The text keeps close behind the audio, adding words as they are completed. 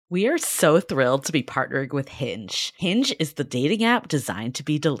We are so thrilled to be partnering with Hinge. Hinge is the dating app designed to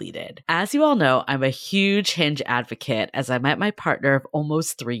be deleted. As you all know, I'm a huge Hinge advocate as I met my partner of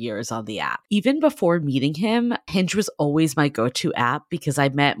almost 3 years on the app. Even before meeting him, Hinge was always my go-to app because I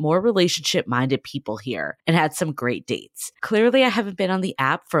met more relationship-minded people here and had some great dates. Clearly, I haven't been on the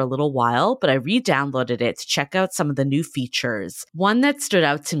app for a little while, but I re-downloaded it to check out some of the new features. One that stood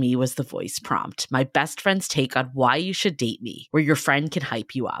out to me was the voice prompt, my best friend's take on why you should date me, where your friend can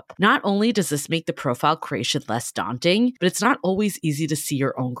hype you up. Not only does this make the profile creation less daunting, but it's not always easy to see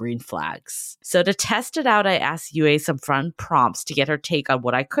your own green flags. So to test it out, I asked Yue some fun prompts to get her take on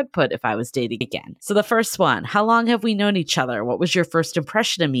what I could put if I was dating again. So the first one, how long have we known each other? What was your first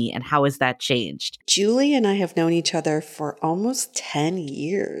impression of me and how has that changed? Julie and I have known each other for almost 10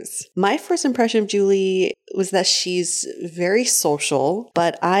 years. My first impression of Julie was that she's very social,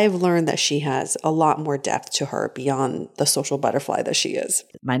 but I've learned that she has a lot more depth to her beyond the social butterfly that she is.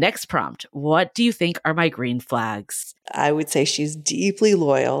 My next prompt, what do you think are my green flags? I would say she's deeply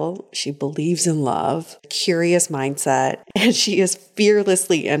loyal. She believes in love, curious mindset, and she is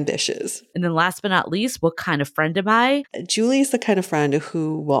fearlessly ambitious. And then last but not least, what kind of friend am I? Julie is the kind of friend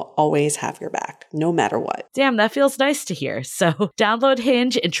who will always have your back, no matter what. Damn, that feels nice to hear. So download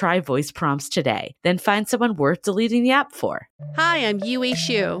Hinge and try voice prompts today. Then find someone worth deleting the app for. Hi, I'm Yue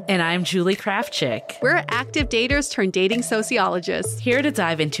Xu. And I'm Julie Kraftchick. We're active daters turned dating sociologists. Here to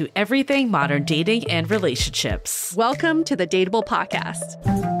dive into everything modern dating and relationships. Welcome to the Dateable Podcast.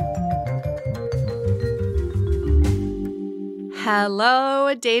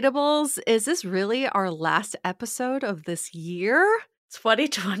 Hello, Dateables. Is this really our last episode of this year?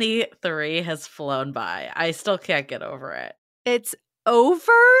 2023 has flown by. I still can't get over it. It's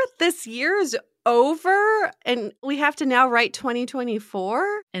over? This year's over? And we have to now write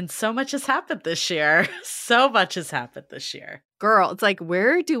 2024? And so much has happened this year. So much has happened this year. Girl, it's like,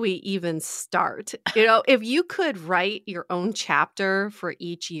 where do we even start? You know, if you could write your own chapter for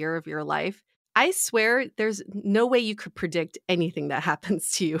each year of your life, I swear there's no way you could predict anything that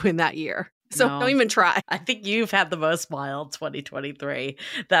happens to you in that year. So don't even try. I think you've had the most mild 2023,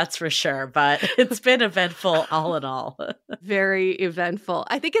 that's for sure. But it's been eventful all in all. Very eventful.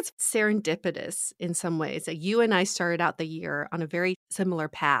 I think it's serendipitous in some ways that you and I started out the year on a very similar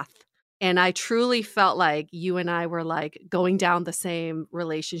path. And I truly felt like you and I were like going down the same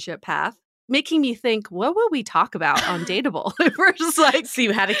relationship path, making me think, what will we talk about on Dateable? We're just like, so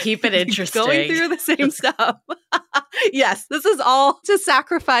you had to keep it interesting. Going through the same stuff. Yes, this is all to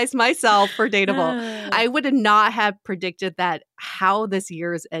sacrifice myself for Dateable. I would not have predicted that how this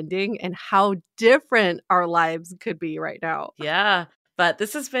year is ending and how different our lives could be right now. Yeah. But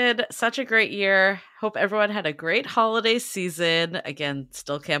this has been such a great year. Hope everyone had a great holiday season. Again,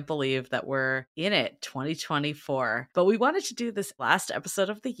 still can't believe that we're in it, 2024. But we wanted to do this last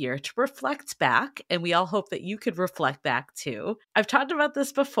episode of the year to reflect back, and we all hope that you could reflect back too. I've talked about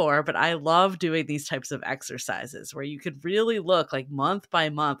this before, but I love doing these types of exercises where you could really look like month by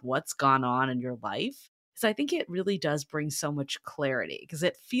month what's gone on in your life. So I think it really does bring so much clarity because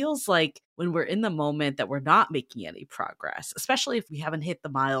it feels like when we're in the moment that we're not making any progress, especially if we haven't hit the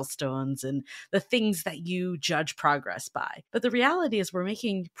milestones and the things that you judge progress by. But the reality is we're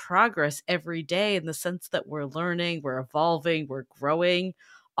making progress every day in the sense that we're learning, we're evolving, we're growing.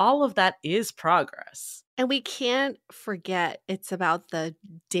 All of that is progress. And we can't forget it's about the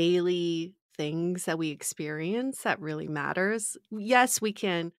daily things that we experience that really matters. Yes, we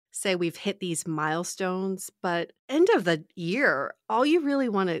can say we've hit these milestones, but end of the year, all you really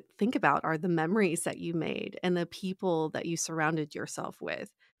want to think about are the memories that you made and the people that you surrounded yourself with.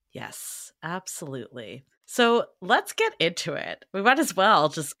 Yes, absolutely. So let's get into it. We might as well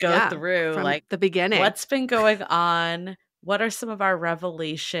just go through from like the beginning. What's been going on? What are some of our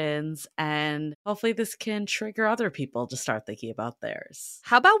revelations? And hopefully this can trigger other people to start thinking about theirs.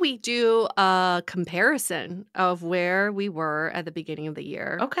 How about we do a comparison of where we were at the beginning of the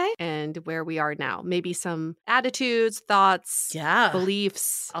year? Okay. And where we are now. Maybe some attitudes, thoughts,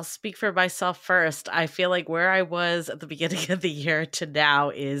 beliefs. I'll speak for myself first. I feel like where I was at the beginning of the year to now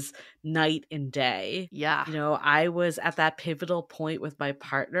is night and day. Yeah. You know, I was at that pivotal point with my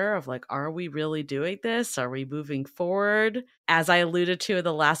partner of like, are we really doing this? Are we moving forward? As I alluded to in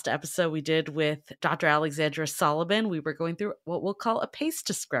the last episode we did with Dr. Alexandra Solomon, we were going through what we'll call a pace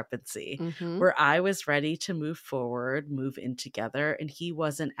discrepancy, where I was ready to move forward, move in together, and he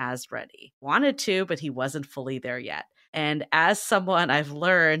wasn't as ready. Wanted to, but he wasn't fully there yet. And as someone, I've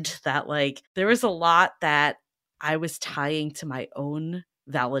learned that like there was a lot that I was tying to my own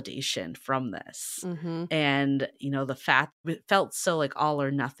validation from this. And, you know, the fact it felt so like all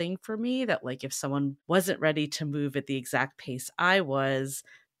or nothing for me that like if someone wasn't ready to move at the exact pace I was,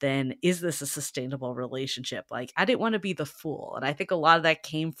 then is this a sustainable relationship? Like, I didn't want to be the fool. And I think a lot of that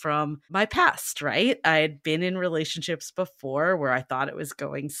came from my past, right? I had been in relationships before where I thought it was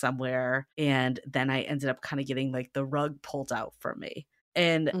going somewhere. And then I ended up kind of getting like the rug pulled out from me.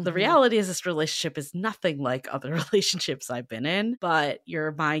 And the Mhm. reality is this relationship is nothing like other relationships I've been in, but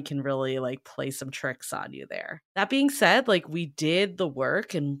your mind can really like play some tricks on you there. That being said, like we did the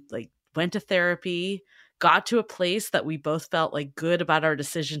work and like went to therapy, got to a place that we both felt like good about our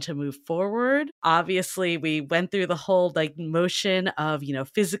decision to move forward. Obviously, we went through the whole like motion of,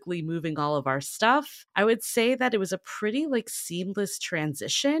 physically moving all of our stuff. I would say that it was a pretty like seamless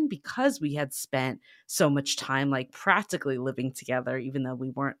transition because we had spent so much time like practically living together, even though we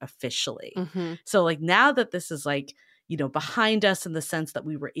weren't officially. Mhm. So like now that this is like, behind us in the sense that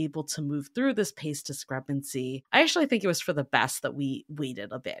we were able to move through this pace discrepancy, I actually think it was for the best that we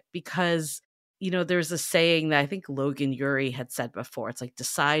waited a bit because there's a saying that I think Logan Ury had said before. It's like,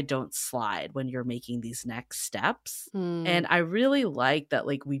 decide, don't slide when you're making these next steps. Mm. And I really like that,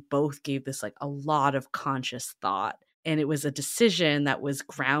 like, we both gave this like a lot of conscious thought. And it was a decision that was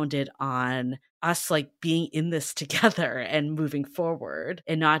grounded on us like being in this together and moving forward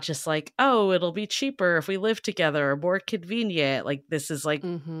and not just like, oh, it'll be cheaper if we live together or more convenient. Like, this is like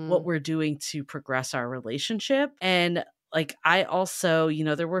what Mhm. we're doing to progress our relationship. And like, I also,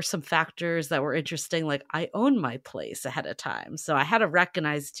 there were some factors that were interesting. Like, I owned my place ahead of time. So I had to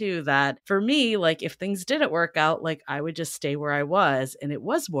recognize too that for me, like, if things didn't work out, like, I would just stay where I was. And it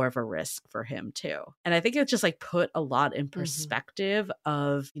was more of a risk for him too. And I think it just like put a lot in perspective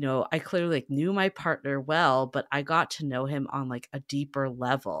of, I clearly like knew my partner well, but I got to know him on like a deeper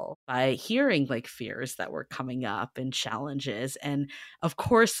level by hearing like fears that were coming up and challenges. And of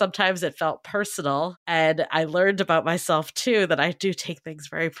course, sometimes it felt personal. And I learned about myself too that I do take things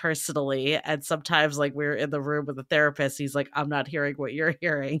very personally. And sometimes, like, we're in the room with the therapist, he's like, I'm not hearing what you're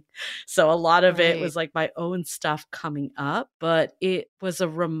hearing. So a lot of it Right. was like my own stuff coming up, but it was a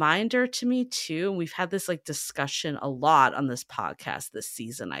reminder to me too. And we've had this like discussion a lot on this podcast this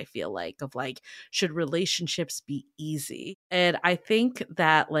season, I feel like, of like, should relationships be easy? And I think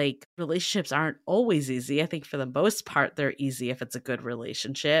that like relationships aren't always easy. I think for the most part, they're easy if it's a good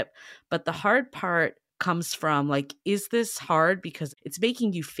relationship. But the hard part comes from like, is this hard because it's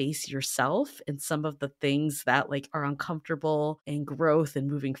making you face yourself and some of the things that like are uncomfortable and growth and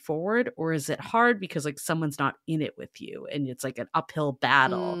moving forward? Or is it hard because like someone's not in it with you and it's like an uphill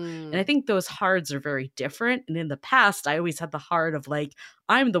battle? And I think those hards are very different. And in the past, I always had the hard of like,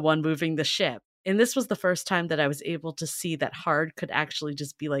 I'm the one moving the ship. And this was the first time that I was able to see that hard could actually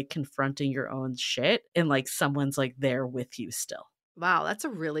just be like confronting your own shit and like someone's like there with you still. Wow, that's a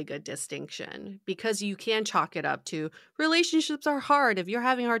really good distinction because you can chalk it up to relationships are hard. If you're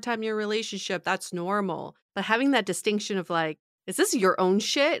having a hard time in your relationship, that's normal. But having that distinction of like, is this your own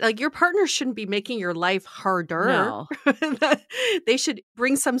shit? Like, your partner shouldn't be making your life harder. No. They should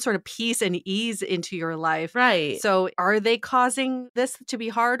bring some sort of peace and ease into your life. Right. So are they causing this to be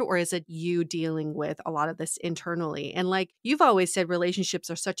hard, or is it you dealing with a lot of this internally? And like you've always said,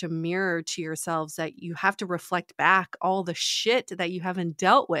 relationships are such a mirror to yourselves that you have to reflect back all the shit that you haven't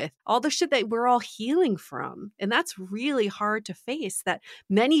dealt with, all the shit that we're all healing from. And that's really hard to face, that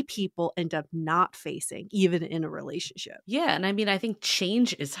many people end up not facing, even in a relationship. Yeah. And I mean, I think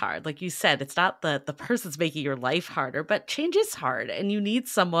change is hard. Like you said, it's not the person's making your life harder, but change is hard and you need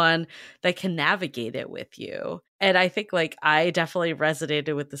someone that can navigate it with you. And I think like I definitely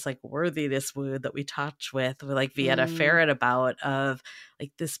resonated with this like worthiness wound that we talked with like Vienna Ferret about of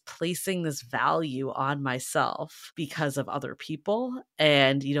like this placing this value on myself because of other people.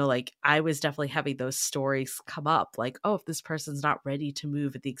 And, like I was definitely having those stories come up like, oh, if this person's not ready to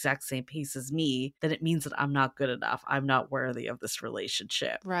move at the exact same pace as me, then it means that I'm not good enough. I'm not worthy of this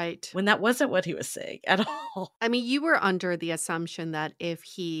relationship. Right. When that wasn't what he was saying at all. I mean, you were under the assumption that if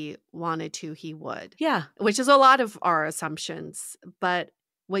he wanted to, he would. Yeah. Which is a lot of our assumptions. But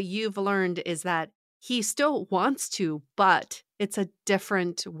what you've learned is that he still wants to, but it's a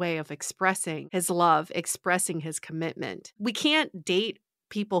different way of expressing his love, expressing his commitment. We can't date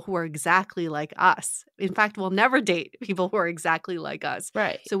people who are exactly like us. In fact, we'll never date people who are exactly like us.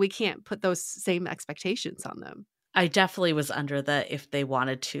 Right. So we can't put those same expectations on them. I definitely was under the if they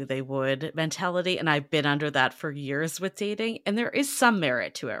wanted to, they would mentality. And I've been under that for years with dating. And there is some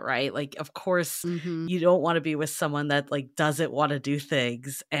merit to it, right? Like, of course, you don't want to be with someone that like doesn't want to do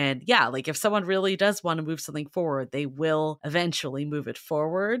things. And yeah, like if someone really does want to move something forward, they will eventually move it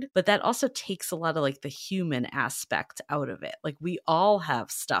forward. But that also takes a lot of like the human aspect out of it. Like we all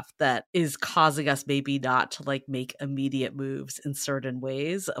have stuff that is causing us maybe not to like make immediate moves in certain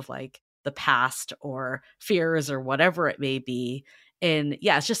ways of like the past or fears or whatever it may be. And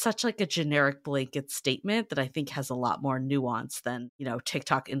yeah, it's just such like a generic blanket statement that I think has a lot more nuance than,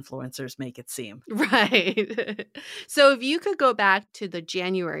 TikTok influencers make it seem. Right. So if you could go back to the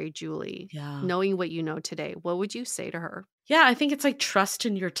January Julie, Yeah. knowing what you know today, what would you say to her? Yeah, I think it's like trust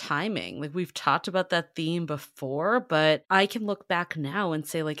in your timing. Like we've talked about that theme before, but I can look back now and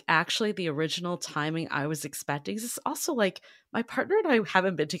say, like, actually, the original timing I was expecting is also like my partner and I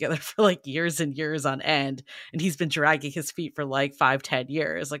haven't been together for like years and years on end. And he's been dragging his feet for like 5, 10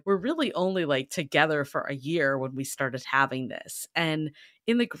 years. Like we're really only like together for a year when we started having this. And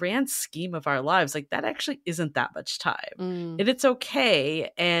in the grand scheme of our lives, like that actually isn't that much time. Mm, And it's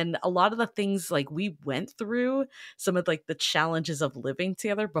okay. And a lot of the things like we went through, some of like the challenges of living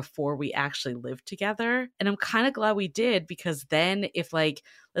together before we actually lived together. And I'm kind of glad we did, because then if like,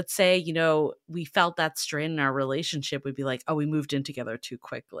 let's say, we felt that strain in our relationship, we'd be like, oh, we moved in together too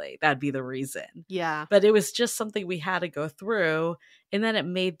quickly. That'd be the reason. yeah. But it was just something we had to go through. And then it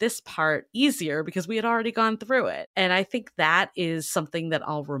made this part easier because we had already gone through it. And I think that is something that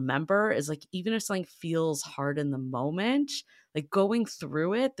I'll remember, is like, even if something feels hard in the moment, like going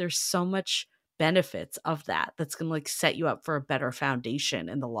through it, there's so much benefits of that's going to like set you up for a better foundation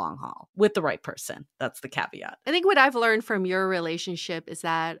in the long haul with the right person. That's the caveat. I think what I've learned from your relationship is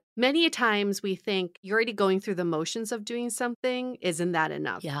that many times we think you're already going through the motions of doing something. Isn't that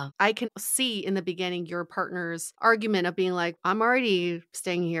enough? Yeah. I can see in the beginning your partner's argument of being like, I'm already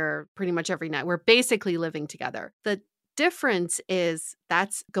staying here pretty much every night. We're basically living together. The difference is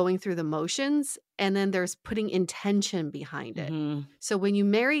that's going through the motions, and then there's putting intention behind it. Mm-hmm. So when you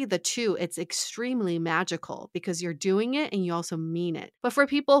marry the two, it's extremely magical because you're doing it and you also mean it. But for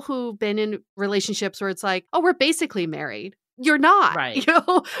people who've been in relationships where it's like, oh, we're basically married. You're not. Right.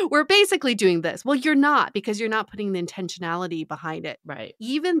 We're basically doing this. Well, you're not, because you're not putting the intentionality behind it. Right.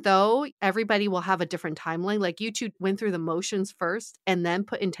 Even though everybody will have a different timeline, like you two went through the motions first and then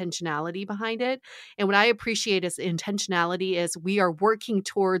put intentionality behind it. And what I appreciate is intentionality is we are working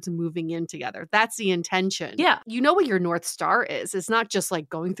towards moving in together. That's the intention. Yeah. You know what your North Star is. It's not just like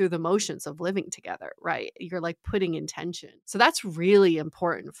going through the motions of living together, right? You're like putting intention. So that's really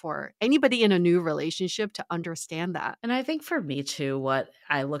important for anybody in a new relationship to understand that. And I think for me too, what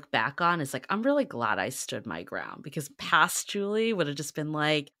I look back on is like, I'm really glad I stood my ground, because past Julie would have just been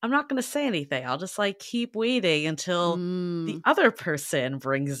like, I'm not going to say anything. I'll just like keep waiting until the other person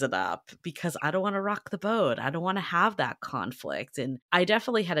brings it up, because I don't want to rock the boat. I don't want to have that conflict. And I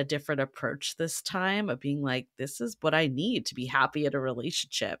definitely had a different approach this time of being like, this is what I need to be happy in a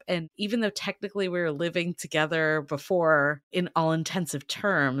relationship. And even though technically we were living together before in all intensive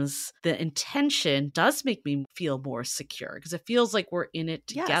terms, the intention does make me feel more secure, because it feels like we're in it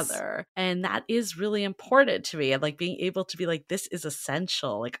together. Yes. And that is really important to me. And like being able to be like, this is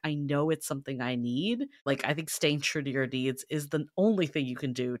essential. Like, I know it's something I need. Like, I think staying true to your needs is the only thing you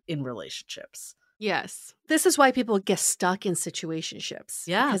can do in relationships. Yes. This is why people get stuck in situationships.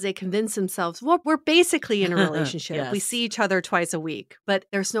 Yeah. Because they convince themselves, well, we're basically in a relationship. Yes. We see each other twice a week, but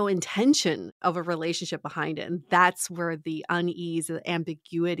there's no intention of a relationship behind it. And that's where the unease, the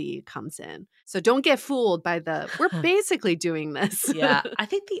ambiguity comes in. So don't get fooled by we're basically doing this. Yeah. I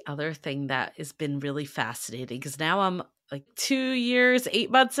think the other thing that has been really fascinating, because now I'm like 2 years,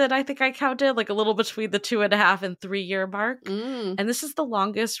 8 months in, I think I counted, like a little between the 2.5 and 3 year mark. And this is the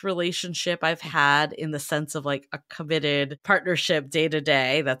longest relationship I've had in the sense of like a committed partnership day to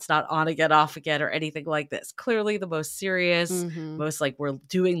day that's not on again, off again, or anything like this. Clearly the most serious, most like we're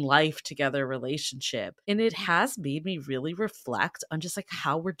doing life together relationship. And it has made me really reflect on just like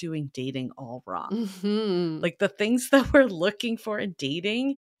how we're doing dating all wrong. Like the things that we're looking for in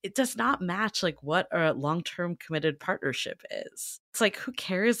dating, it does not match like what a long-term committed partnership is. It's like, who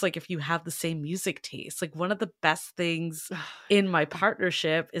cares like if you have the same music taste? Like one of the best things in my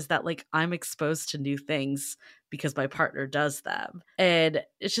partnership is that like I'm exposed to new things because my partner does them. And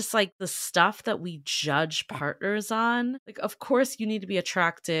it's just like the stuff that we judge partners on. Like, of course you need to be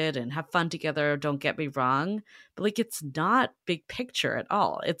attracted and have fun together, don't get me wrong, but like it's not big picture at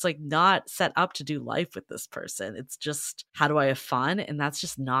all. It's like not set up to do life with this person. It's just, how do I have fun? And that's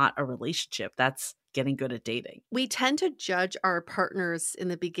just not a relationship. That's getting good at dating. We tend to judge our partners in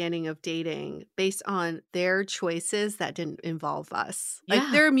the beginning of dating based on their choices that didn't involve us. Like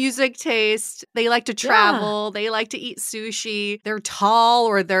their music taste, they like to travel, they like to eat sushi, they're tall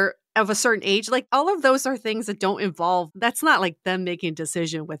or they're of a certain age. Like all of those are things that don't involve, that's not like them making a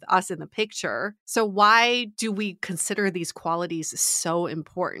decision with us in the picture. So why do we consider these qualities so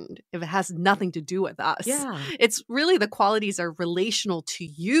important if it has nothing to do with us? Yeah. It's really the qualities are relational to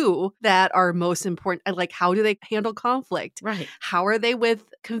you that are most important. And like, how do they handle conflict? Right. How are they with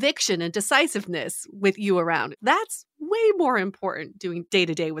conviction and decisiveness with you around? That's way more important doing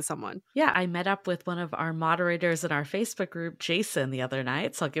day-to-day with someone. Yeah, I met up with one of our moderators in our Facebook group, Jason, the other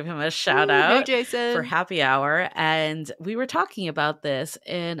night. So I'll give him a shout out Hey, Jason. for happy hour. And we were talking about this.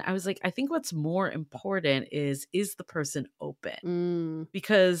 And I was like, I think what's more important is the person open?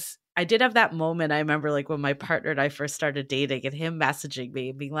 Because I did have that moment. I remember like when my partner and I first started dating and him messaging me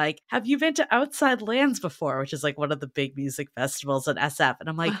and being like, have you been to Outside Lands before? Which is like one of the big music festivals in SF. And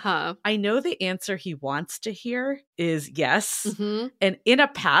I'm like, I know the answer he wants to hear is yes. And in a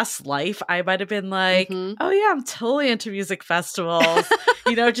past life, I might have been like, oh yeah, I'm totally into music festivals,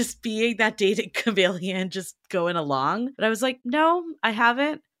 you know, just being that dating chameleon, just going along. But I was like, no, I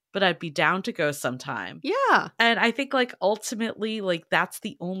haven't. But I'd be down to go sometime. Yeah. And I think like ultimately, like that's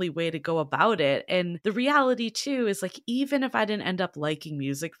the only way to go about it. And the reality too is like, even if I didn't end up liking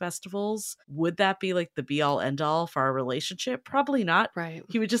music festivals, would that be like the be all end all for our relationship? Probably not. Right.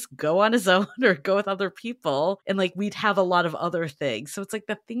 He would just go on his own or go with other people. And like we'd have a lot of other things. So it's like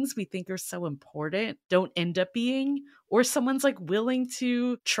the things we think are so important don't end up being, or someone's like willing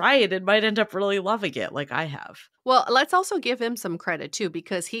to try it and might end up really loving it like I have. Well, let's also give him some credit too,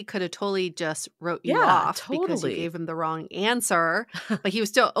 because he could have totally just wrote you off because you gave him the wrong answer. But he was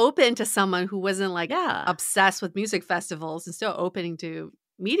still open to someone who wasn't like obsessed with music festivals and still opening to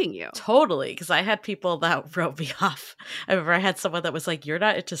meeting you. Totally. Because I had people that wrote me off. I remember I had someone that was like, you're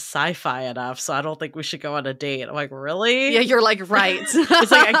not into sci-fi enough, so I don't think we should go on a date. I'm like, really? Yeah, you're like, right. It's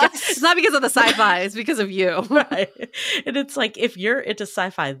like, I guess it's not because of the sci-fi, it's because of you. Right. And it's like, if you're into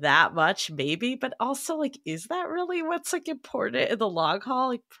sci-fi that much, maybe, but also like, is that really what's like important in the long haul?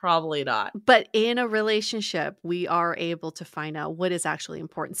 Like, probably not. But in a relationship, we are able to find out what is actually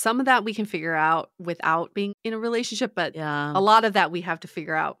important. Some of that we can figure out without being in a relationship, but a lot of that we have to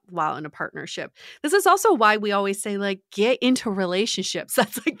figure out while in a partnership. This is also why we always say, like, get into relationships.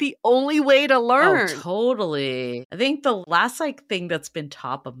 That's like the only way to learn. Oh, totally. I think the last like thing that's been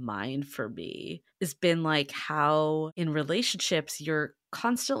top of mind for me has been like how in relationships you're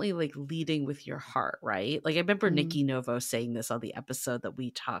constantly like leading with your heart, right? Like I remember Nikki Novo saying this on the episode that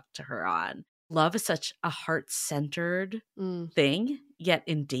we talked to her on. Love is such a heart-centered thing, yet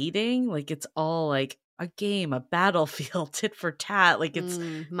in dating, like it's all like a game, a battlefield, tit for tat. Like it's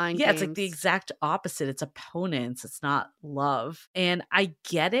mind games. It's like the exact opposite. It's opponents. It's not love. And I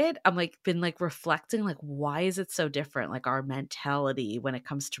get it. I'm like been like reflecting like why is it so different? Like our mentality when it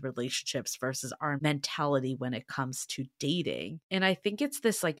comes to relationships versus our mentality when it comes to dating. And I think it's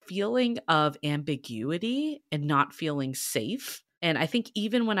this like feeling of ambiguity and not feeling safe. And I think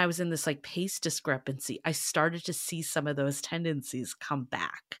even when I was in this like pace discrepancy, I started to see some of those tendencies come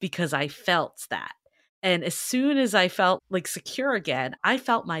back because I felt that. And as soon as I felt like secure again, I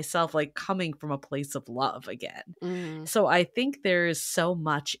felt myself like coming from a place of love again. So I think there is so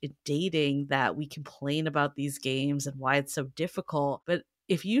much in dating that we complain about these games and why it's so difficult. But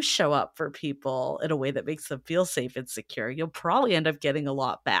if you show up for people in a way that makes them feel safe and secure, you'll probably end up getting a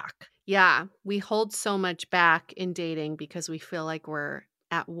lot back. Yeah, we hold so much back in dating because we feel like we're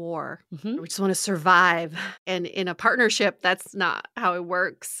at war. We just want to survive. And in a partnership, that's not how it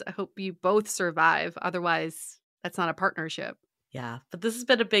works. I hope you both survive. Otherwise, that's not a partnership. Yeah, but this has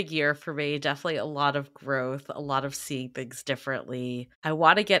been a big year for me. Definitely a lot of growth, a lot of seeing things differently. I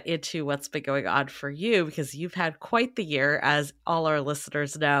want to get into what's been going on for you because you've had quite the year, as all our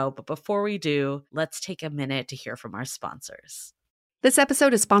listeners know. But before we do, let's take a minute to hear from our sponsors. This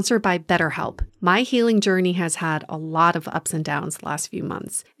episode is sponsored by BetterHelp. My healing journey has had a lot of ups and downs the last few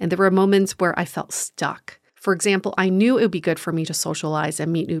months, and there were moments where I felt stuck. For example, I knew it would be good for me to socialize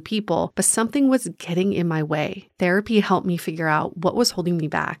and meet new people, but something was getting in my way. Therapy helped me figure out what was holding me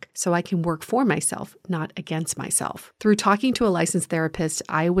back so I can work for myself, not against myself. Through talking to a licensed therapist,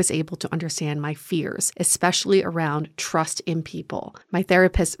 I was able to understand my fears, especially around trust in people. My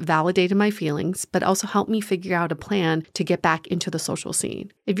therapist validated my feelings, but also helped me figure out a plan to get back into the social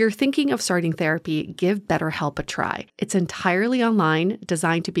scene. If you're thinking of starting therapy, give BetterHelp a try. It's entirely online,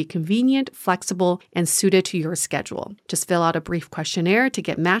 designed to be convenient, flexible, and suited to your schedule. Just fill out a brief questionnaire to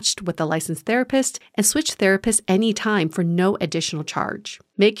get matched with a licensed therapist and switch therapists anytime for no additional charge.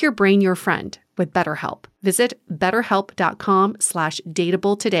 Make your brain your friend with BetterHelp. Visit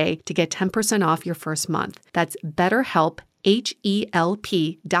betterhelp.com/dateable today to get 10% off your first month. That's BetterHelp,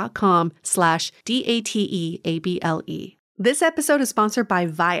 HELP.com/DATEABLE. This episode is sponsored by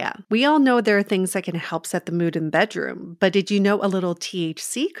Via. We all know there are things that can help set the mood in the bedroom, but did you know a little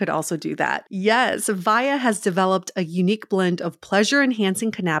THC could also do that? Yes, Via has developed a unique blend of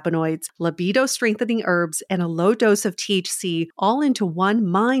pleasure-enhancing cannabinoids, libido-strengthening herbs, and a low dose of THC all into one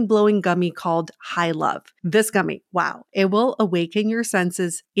mind-blowing gummy called High Love. This gummy, wow, it will awaken your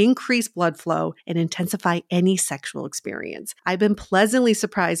senses, increase blood flow, and intensify any sexual experience. I've been pleasantly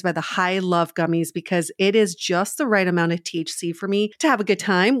surprised by the High Love gummies because it is just the right amount of THC for me to have a good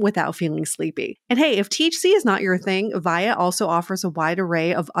time without feeling sleepy. And hey, if THC is not your thing, Via also offers a wide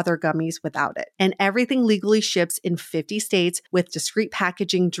array of other gummies without it. And everything legally ships in 50 states with discreet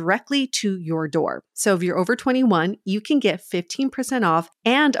packaging directly to your door. So if you're over 21, you can get 15% off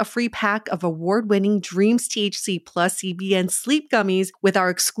and a free pack of award-winning Dreams THC plus CBN sleep gummies with our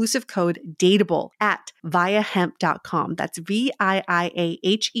exclusive code DATEABLE at viahemp.com. That's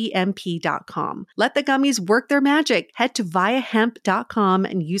VIIAHEMP.com. Let the gummies work their magic. Head to viahemp.com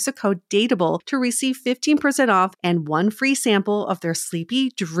and use the code DATEABLE to receive 15% off and one free sample of their Sleepy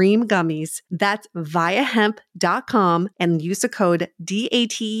Dream gummies. That's viahemp.com and use the code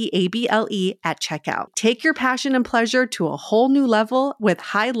DATEABLE at checkout. Take your passion and pleasure to a whole new level with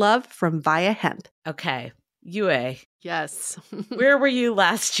High Love from Via Hemp. Okay, Yue, Yes. where were you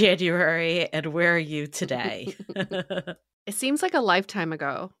last January and where are you today? It seems like a lifetime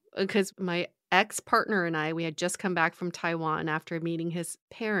ago because my ex-partner and I, we had just come back from Taiwan after meeting his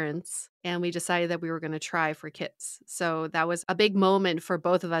parents, and we decided that we were going to try for kids. So that was a big moment for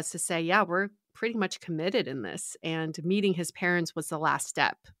both of us to say, yeah, we're pretty much committed in this. And meeting his parents was the last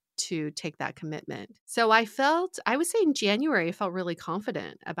step to take that commitment. So I would say in January, I felt really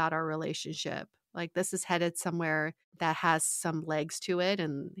confident about our relationship. Like this is headed somewhere that has some legs to it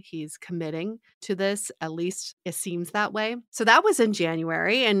and he's committing to this. At least it seems that way. So that was in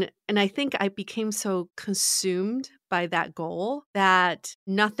January. And I think I became so consumed by that goal that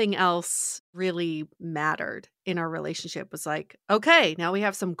nothing else really mattered in our relationship. It was like, okay, now we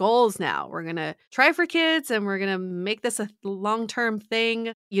have some goals now. We're going to try for kids and we're going to make this a long-term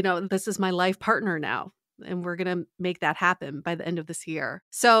thing. You know, this is my life partner now. And we're going to make that happen by the end of this year.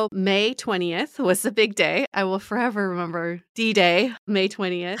 So May 20th was the big day. I will forever remember D-Day. May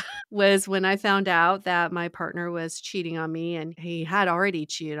 20th was when I found out that my partner was cheating on me, and he had already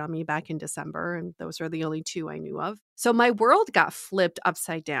cheated on me back in December. And those were the only two I knew of. So my world got flipped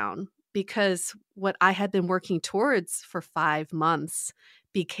upside down because what I had been working towards for 5 months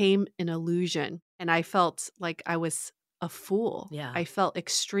became an illusion. And I felt like I was a fool. Yeah. I felt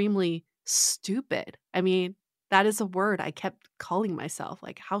extremely stupid. I mean, that is a word I kept calling myself.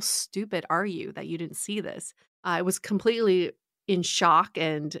 Like, how stupid are you that you didn't see this? I was completely in shock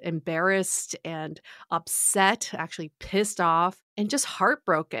and embarrassed and upset, actually pissed off, and just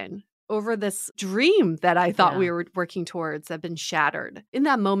heartbroken over this dream that I thought we were working towards that had been shattered. In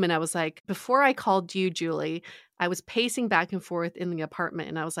that moment, I was like, before I called you, Julie, I was pacing back and forth in the apartment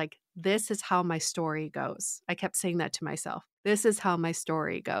and I was like, this is how my story goes. I kept saying that to myself. This is how my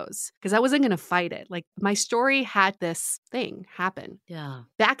story goes. Because I wasn't going to fight it. Like my story had this thing happen. Yeah.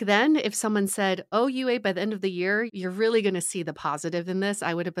 Back then, if someone said, oh, Yue, by the end of the year, you're really going to see the positive in this,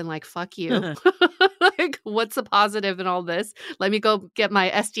 I would have been like, fuck you. Like, what's the positive in all this? Let me go get my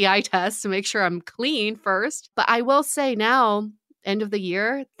STI test to make sure I'm clean first. But I will say now, end of the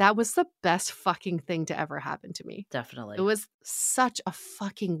year, that was the best fucking thing to ever happen to me. Definitely. It was such a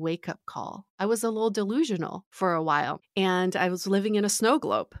fucking wake-up call. I was a little delusional for a while, and I was living in a snow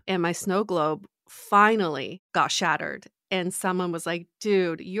globe, and my snow globe finally got shattered. And someone was like,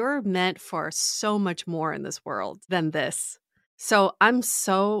 dude, you're meant for so much more in this world than this. So I'm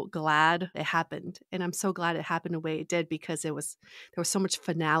so glad it happened. And I'm so glad it happened the way it did because there was so much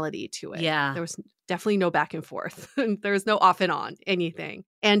finality to it. Yeah. There was definitely no back and forth. There was no off and on anything.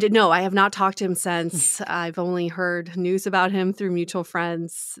 And no, I have not talked to him since. I've only heard news about him through mutual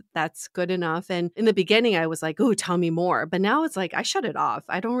friends. That's good enough. And in the beginning, I was like, oh, tell me more. But now it's like, I shut it off.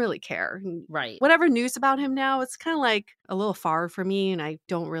 I don't really care. Right. Whatever news about him now, it's kind of like a little far for me and I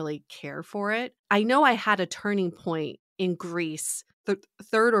don't really care for it. I know I had a turning point in Greece, the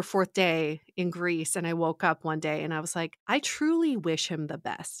third or fourth day in Greece. And I woke up one day and I was like, I truly wish him the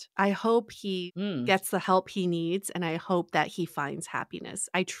best. I hope he gets the help he needs. And I hope that he finds happiness.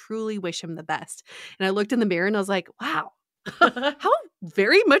 I truly wish him the best. And I looked in the mirror and I was like, wow, how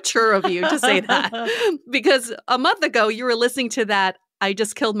very mature of you to say that. Because a month ago, you were listening to that I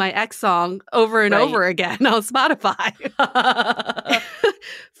Just Killed My Ex song over and over again on Spotify.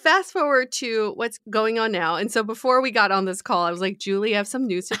 Fast forward to what's going on now. And so before we got on this call, I was like, Julie, I have some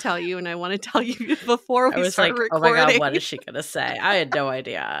news to tell you. And I want to tell you before we start recording. Oh my God, what is she going to say? I had no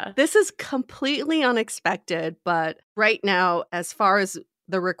idea. This is completely unexpected. But right now, as far as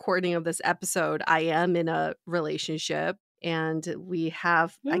the recording of this episode, I am in a relationship. And we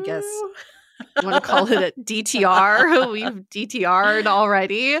have, I guess, you want to call it a DTR? We've DTR'd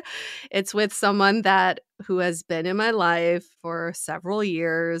already. It's with someone who has been in my life for several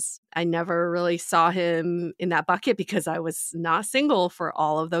years. I never really saw him in that bucket because I was not single for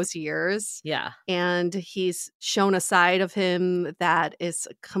all of those years. Yeah. And he's shown a side of him that is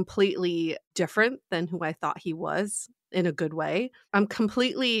completely different than who I thought he was in a good way. I'm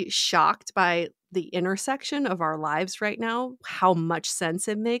completely shocked by the intersection of our lives right now, how much sense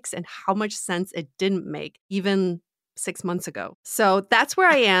it makes and how much sense it didn't make even 6 months ago. So that's where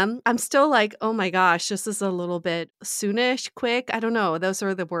I am. I'm still like, oh my gosh, this is a little bit soonish, quick. I don't know. Those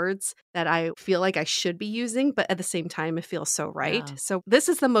are the words that I feel like I should be using, but at the same time, it feels so right. Yeah. So this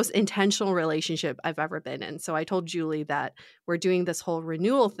is the most intentional relationship I've ever been in. So I told Julie that we're doing this whole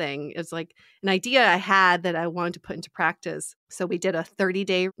renewal thing. It's like an idea I had that I wanted to put into practice. So we did a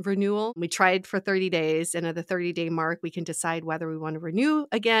 30-day renewal. We tried for 30 days. And at the 30-day mark, we can decide whether we want to renew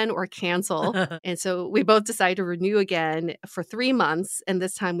again or cancel. And so we both decided to renew again for 3 months. And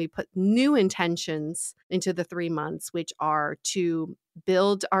this time we put new intentions into the 3 months, which are to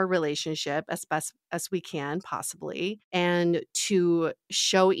build our relationship as best as we can possibly, and to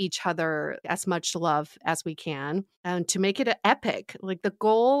show each other as much love as we can, and to make it an epic. Like, the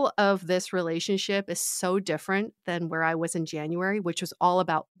goal of this relationship is so different than where I was in January, which was all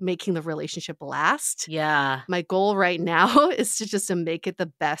about making the relationship last. Yeah. My goal right now is to make it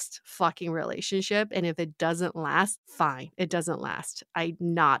the best fucking relationship. And if it doesn't last, fine. It doesn't last. I'm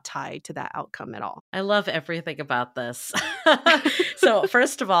not tied to that outcome at all. I love everything about this. So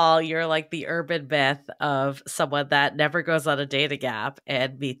first of all, you're like the urban myth of someone that never goes on a dating app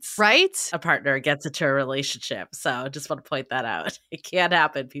and meets a partner and gets into a relationship. So just want to point that out. It can't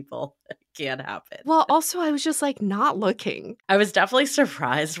happen, people. It can't happen. Well, also, I was just like not looking. I was definitely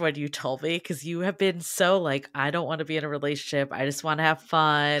surprised when you told me, because you have been so like, I don't want to be in a relationship. I just want to have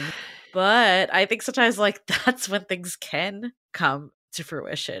fun. But I think sometimes like that's when things can come to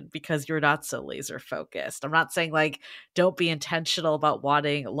fruition because you're not so laser focused. I'm not saying like don't be intentional about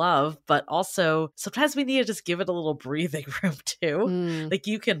wanting love, but also sometimes we need to just give it a little breathing room too. Like,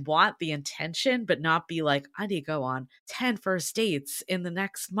 you can want the intention, but not be like, I need to go on 10 first dates in the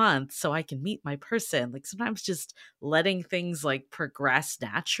next month so I can meet my person. Like, sometimes just letting things like progress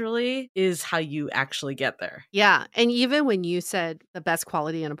naturally is how you actually get there. Yeah. And even when you said the best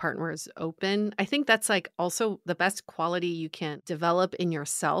quality in a partner is open, I think that's like also the best quality you can develop in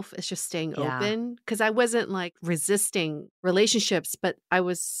yourself is just staying open. Because I wasn't like resisting relationships, but I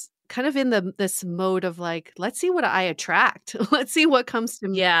was kind of in this mode of like, let's see what I attract. Let's see what comes to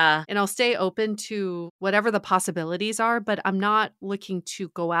me. Yeah. And I'll stay open to whatever the possibilities are, but I'm not looking to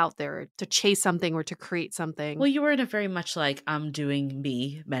go out there to chase something or to create something. Well, you were in a very much like, I'm doing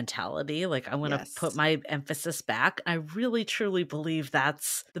me mentality. Like, I want to put my emphasis back. I really, truly believe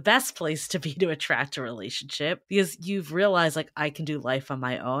that's the best place to be to attract a relationship, because you've realized like, I can do life on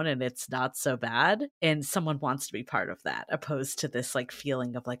my own and it's not so bad. And someone wants to be part of that, opposed to this like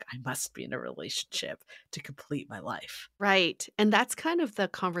feeling of like, I must be in a relationship to complete my life. Right. And that's kind of the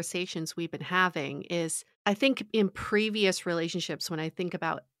conversations we've been having is, I think in previous relationships, when I think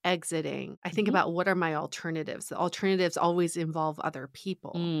about exiting, I think about what are my alternatives. The alternatives always involve other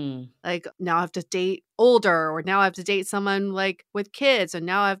people. Like, now I have to date older, or now I have to date someone like with kids, and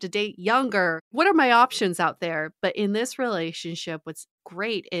now I have to date younger. What are my options out there? But in this relationship, what's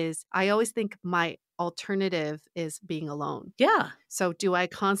great is I always think my alternative is being alone. Yeah. So do I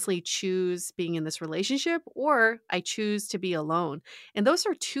constantly choose being in this relationship, or I choose to be alone? And those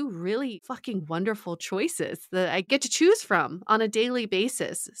are two really fucking wonderful choices that I get to choose from on a daily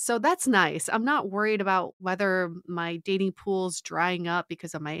basis. So that's nice. I'm not worried about whether my dating pool's drying up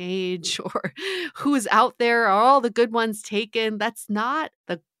because of my age or who's out there. Are all the good ones taken? That's not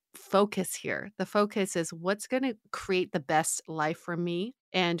the focus here. The focus is what's going to create the best life for me.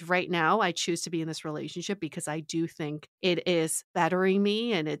 And right now, I choose to be in this relationship because I do think it is bettering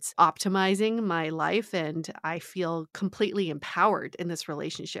me and it's optimizing my life. And I feel completely empowered in this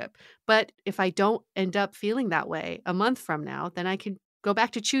relationship. But if I don't end up feeling that way a month from now, then I can go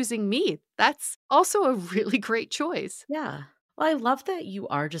back to choosing me. That's also a really great choice. Yeah. Well, I love that you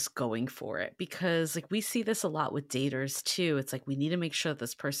are just going for it because, like, we see this a lot with daters too. It's like we need to make sure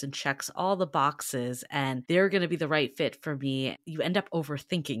this person checks all the boxes and they're going to be the right fit for me. You end up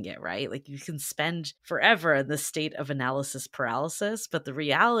overthinking it, right? Like, you can spend forever in this state of analysis paralysis, but the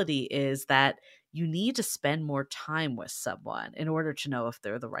reality is that you need to spend more time with someone in order to know if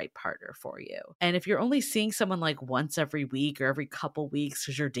they're the right partner for you. And if you're only seeing someone like once every week or every couple weeks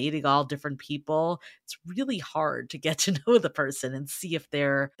because you're dating all different people, it's really hard to get to know the person and see if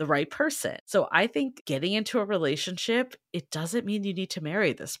they're the right person. So I think getting into a relationship, it doesn't mean you need to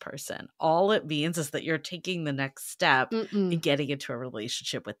marry this person. All it means is that you're taking the next step in Mm-mm. getting into a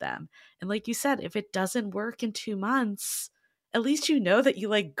relationship with them. And like you said, if it doesn't work in 2 months, at least you know that you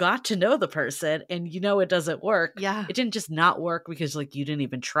like got to know the person and you know it doesn't work. Yeah. It didn't just not work because like you didn't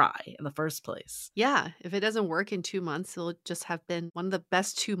even try in the first place. Yeah, if it doesn't work in 2 months, it'll just have been one of the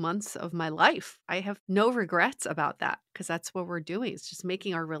best 2 months of my life. I have no regrets about that because that's what we're doing. It's just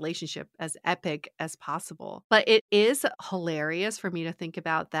making our relationship as epic as possible. But it is hilarious for me to think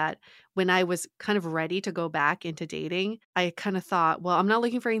about that when I was kind of ready to go back into dating, I kind of thought, well, I'm not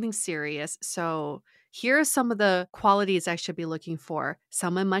looking for anything serious. So here are some of the qualities I should be looking for.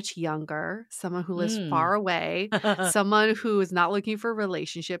 Someone much younger, someone who lives far away, someone who is not looking for a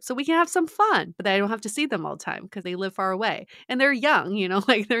relationship. So we can have some fun, but I don't have to see them all the time because they live far away and they're young,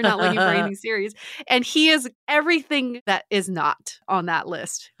 like they're not looking for anything serious. And he is everything that is not on that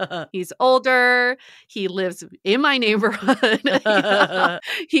list. He's older. He lives in my neighborhood.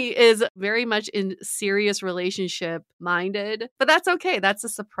 He is very much in serious relationship minded, but that's okay. That's a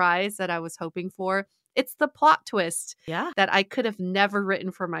surprise that I was hoping for. It's the plot twist Yeah. that I could have never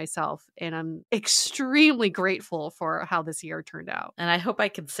written for myself. And I'm extremely grateful for how this year turned out. And I hope I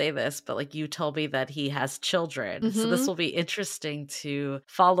can say this, but like you told me that he has children. So this will be interesting to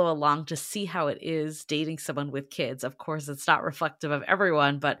follow along to see how it is dating someone with kids. Of course, it's not reflective of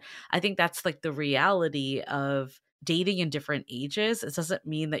everyone, but I think that's like the reality of dating in different ages. It doesn't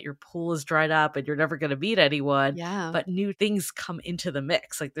mean that your pool is dried up and you're never going to meet anyone, Yeah. but new things come into the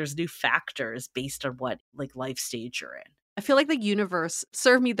mix. Like there's new factors based on what like life stage you're in. I feel like the universe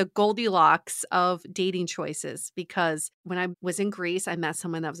served me the Goldilocks of dating choices because when I was in Greece, I met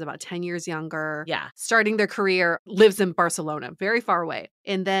someone that was about 10 years younger. Yeah. Starting their career, lives in Barcelona, very far away.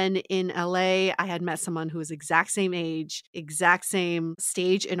 And then in LA, I had met someone who was exact same age, exact same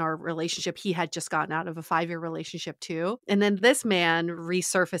stage in our relationship. He had just gotten out of a 5-year relationship too. And then this man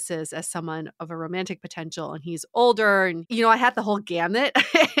resurfaces as someone of a romantic potential and he's older. And, I had the whole gamut.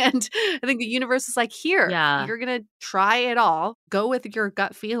 And I think the universe is like, here, you're going to try it all. Go with your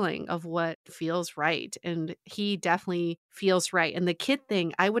gut feeling of what feels right. And he definitely feels right. And the kid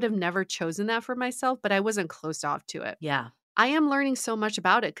thing, I would have never chosen that for myself, but I wasn't closed off to it. Yeah. I am learning so much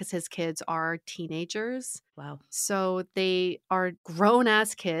about it because his kids are teenagers. Wow. So they are grown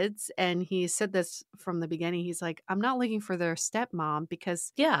ass kids. And he said this from the beginning. He's like, I'm not looking for their stepmom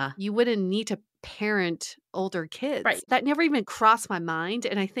because you wouldn't need to parent older kids. Right. That never even crossed my mind.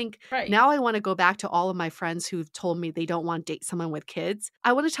 And I think now I want to go back to all of my friends who've told me they don't want to date someone with kids.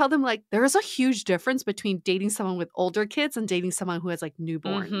 I want to tell them like there's a huge difference between dating someone with older kids and dating someone who has like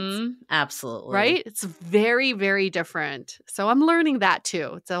newborns. Absolutely. Right? It's very, very different. So I'm learning that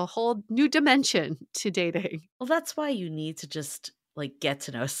too. It's a whole new dimension to dating. Well, that's why you need to just like get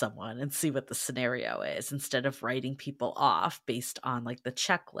to know someone and see what the scenario is instead of writing people off based on like the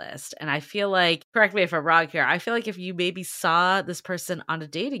checklist. And I feel like, correct me if I'm wrong here, I feel like if you maybe saw this person on a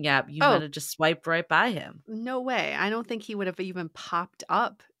dating app, you might have just swiped right by him. No way. I don't think he would have even popped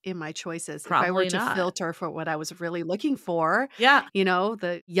up in my choices Probably if I were to not. filter for what I was really looking for. Yeah.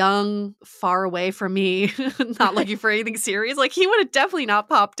 The young, far away from me, not looking for anything serious. Like he would have definitely not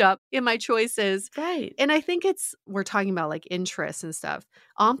popped up in my choices. Right. And I think we're talking about like interests and stuff.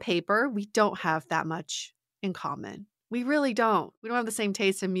 On paper, we don't have that much in common. We really don't. We don't have the same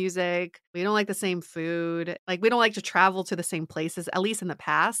taste in music. We don't like the same food. Like we don't like to travel to the same places, at least in the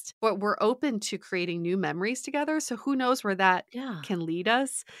past. But we're open to creating new memories together. So who knows where that can lead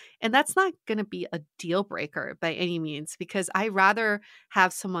us. And that's not going to be a deal breaker by any means, because I rather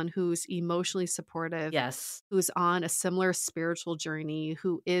have someone who's emotionally supportive, who's on a similar spiritual journey,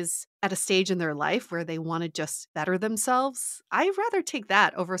 who is at a stage in their life where they want to just better themselves. I'd rather take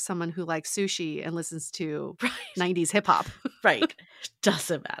that over someone who likes sushi and listens to 90s hip hop. Right.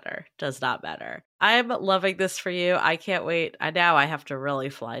 Doesn't matter. Does not matter. I'm loving this for you. I can't wait. Now I have to really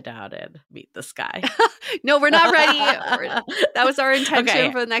fly down and meet this guy. No, we're not ready. That was our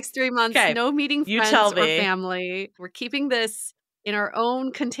intention for the next 3 months. No meeting friends or family. We're keeping this in our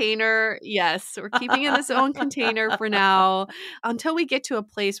own container. Yes, we're keeping in this own container for now until we get to a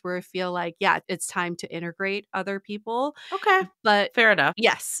place where we feel like, yeah, it's time to integrate other people. Okay. But Fair enough.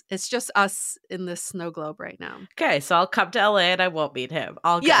 yes, it's just us in this snow globe right now. Okay, so I'll come to LA and I won't meet him.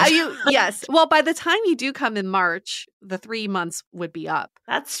 All good. Yeah, yes. Well, by the time you do come in March, the 3 months would be up.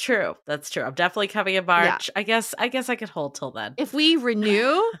 That's true. That's true. I'm definitely coming in March. I guess I could hold till then. If we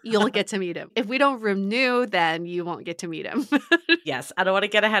renew, you'll get to meet him. If we don't renew, then you won't get to meet him. Yes, I don't want to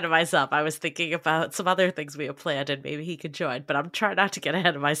get ahead of myself. I was thinking about some other things we have planned and maybe he could join, but I'm trying not to get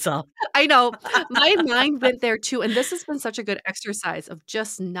ahead of myself. I know. My mind went there too. And this has been such a good exercise of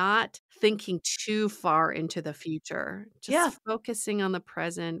just not thinking too far into the future. Just focusing on the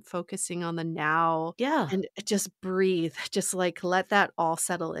present, focusing on the now. Yeah. And just breathe. Just like let that all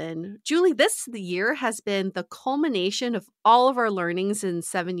settle in. Julie, this year has been the culmination of all of our learnings in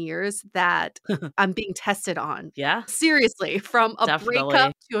 7 years that I'm being tested on. Yeah. Seriously, from a Definitely.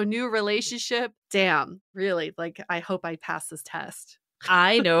 breakup to a new relationship. Damn, really, like I hope I pass this test.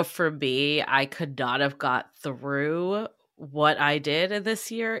 I know for me, I could not have got through what I did in this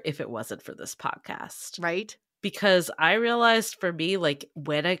year if it wasn't for this podcast. Right? Because I realized for me, like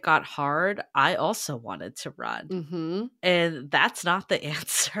when it got hard, I also wanted to run. Mm-hmm. And that's not the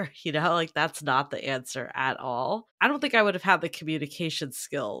answer, like that's not the answer at all. I don't think I would have had the communication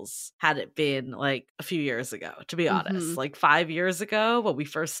skills had it been like a few years ago, to be honest. Like 5 years ago when we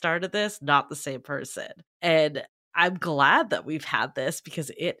first started this, not the same person. And I'm glad that we've had this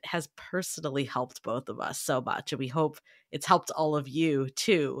because it has personally helped both of us so much. And we hope it's helped all of you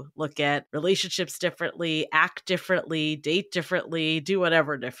too. Look at relationships differently, act differently, date differently, do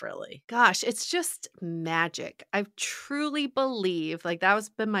whatever differently. Gosh, it's just magic. I truly believe like that has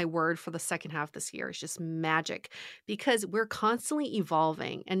been my word for the second half this year. It's just magic because we're constantly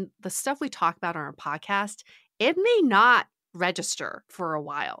evolving. And the stuff we talk about on our podcast, it may not register for a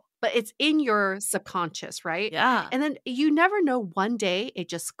while, but it's in your subconscious, right? Yeah. And then you never know, one day it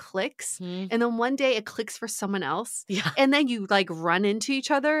just clicks. Mhm. And then one day it clicks for someone else. Yeah. And then you like run into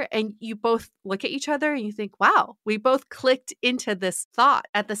each other and you both look at each other and you think, wow, we both clicked into this thought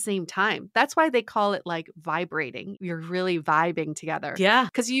at the same time. That's why they call it like vibrating. You're really vibing together. Yeah.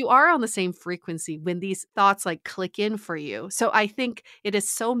 Because you are on the same frequency when these thoughts like click in for you. So I think it is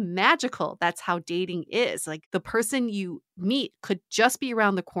so magical. That's how dating is. Like the person you meet could just be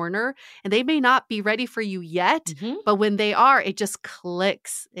around the corner and they may not be ready for you yet, but when they are, it just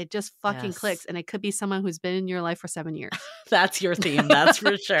clicks. It just fucking clicks. And it could be someone who's been in your life for 7 years. That's your theme. That's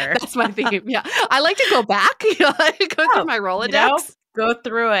for sure. That's my theme. Yeah. I like to go back, go through my Rolodex. Go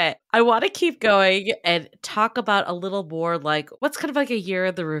through it. I want to keep going and talk about a little more like what's kind of like a year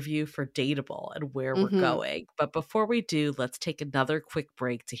in the review for Dateable and where we're going. But before we do, let's take another quick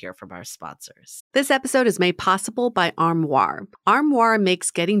break to hear from our sponsors. This episode is made possible by Armoire. Armoire makes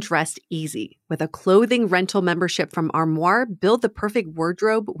getting dressed easy. With a clothing rental membership from Armoire, build the perfect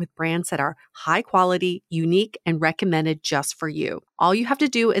wardrobe with brands that are high quality, unique, and recommended just for you. All you have to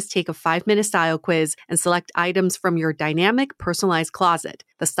do is take a 5-minute style quiz and select items from your dynamic, personalized closet.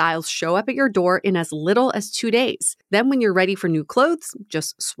 The styles show up at your door in as little as 2 days. Then when you're ready for new clothes,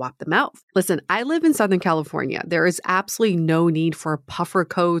 just swap them out. Listen, I live in Southern California. There is absolutely no need for puffer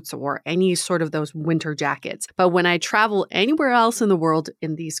coats or any sort of those winter jackets. But when I travel anywhere else in the world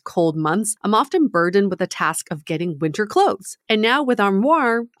in these cold months, I'm often burdened with the task of getting winter clothes. And now with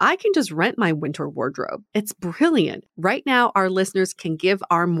Armoire, I can just rent my winter wardrobe. It's brilliant. Right now, our listeners can give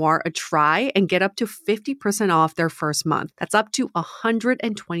Armoire a try and get up to 50% off their first month. That's up to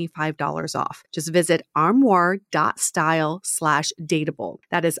 $125 off. Just visit armoire.style/dateable.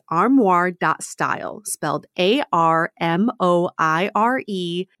 That is armoire.style, spelled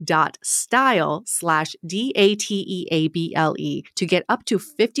ARMOIRE.style/DATEABLE to get up to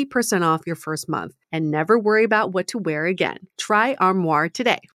 50% off your first month and never worry about what to wear again. Try Armoire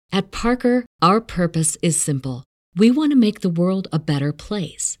today. At Parker, our purpose is simple. We want to make the world a better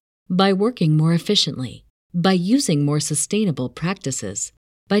place by working more efficiently, by using more sustainable practices,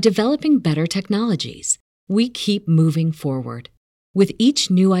 by developing better technologies. We keep moving forward. With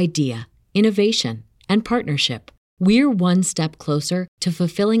each new idea, innovation, and partnership, we're one step closer to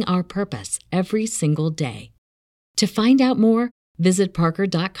fulfilling our purpose every single day. To find out more, visit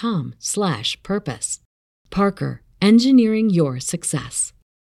parker.com/purpose. Parker, engineering your success.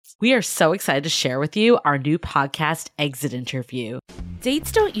 We are so excited to share with you our new podcast, Exit Interview.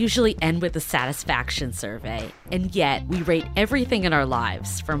 Dates don't usually end with a satisfaction survey, and yet we rate everything in our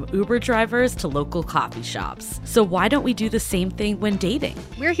lives, from Uber drivers to local coffee shops. So why don't we do the same thing when dating?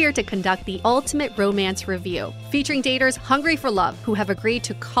 We're here to conduct the ultimate romance review, featuring daters hungry for love who have agreed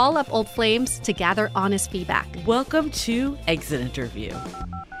to call up old flames to gather honest feedback. Welcome to Exit Interview.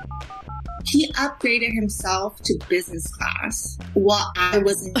 He upgraded himself to business class while I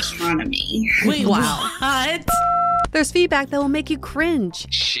was in economy. Wait, what? There's feedback that will make you cringe.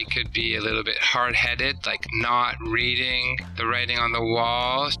 She could be a little bit hard-headed, like not reading the writing on the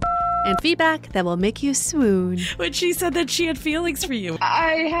wall. And feedback that will make you swoon. When she said that she had feelings for you.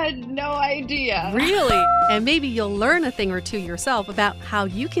 I had no idea. Really? And maybe you'll learn a thing or two yourself about how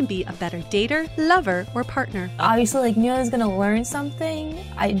you can be a better dater, lover, or partner. Obviously, like, knew I was going to learn something.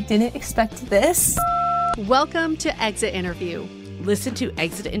 I didn't expect this. Welcome to Exit Interview. Listen to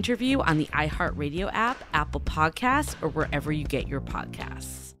Exit Interview on the iHeartRadio app, Apple Podcasts, or wherever you get your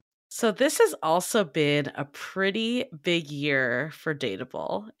podcasts. So this has also been a pretty big year for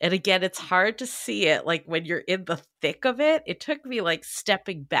Dateable. And again, it's hard to see it like when you're in the thick of it. It took me like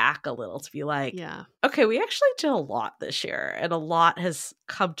stepping back a little to be like, Yeah. Okay, we actually did a lot this year and a lot has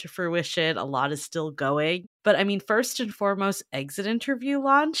come to fruition. A lot is still going. But I mean, first and foremost, Exit Interview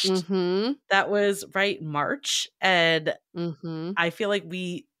launched. Mm-hmm. That was right in March. And Mm-hmm. I feel like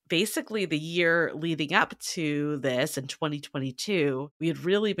we basically the year leading up to this in 2022, we had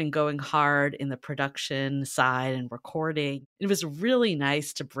really been going hard in the production side and recording. It was really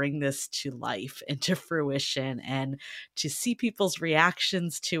nice to bring this to life and to fruition and to see people's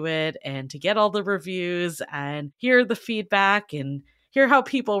reactions to it and to get all the reviews and hear the feedback and hear how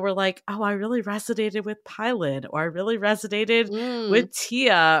people were like, oh, I really resonated with Pylan, or I really resonated with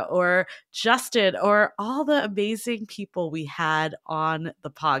Tia or Justin, or all the amazing people we had on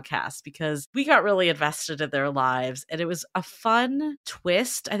the podcast, because we got really invested in their lives. And it was a fun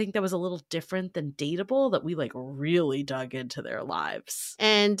twist. I think that was a little different than Dateable, that we like really dug into their lives.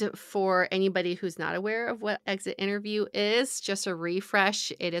 And for anybody who's not aware of what Exit Interview is, just a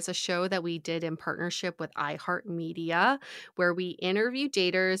refresh, it is a show that we did in partnership with iHeartMedia, where we interview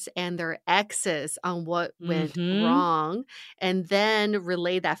daters and their exes on what went wrong, and then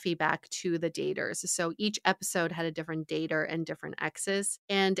relay that feedback to the daters. So each episode had a different dater and different exes,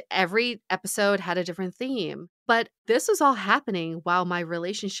 and every episode had a different theme. But this was all happening while my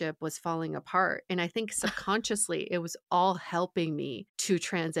relationship was falling apart. And I think subconsciously it was all helping me to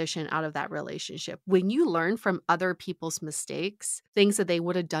transition out of that relationship. When you learn from other people's mistakes, things that they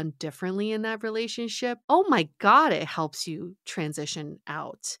would have done differently in that relationship, oh my God, it helps you transition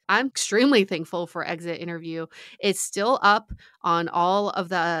out. I'm extremely thankful for Exit Interview. It's still up on all of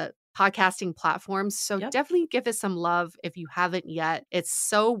the podcasting platforms. So definitely give it some love if you haven't yet. It's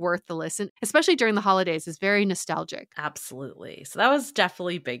so worth the listen, especially during the holidays. It's very nostalgic. Absolutely. So that was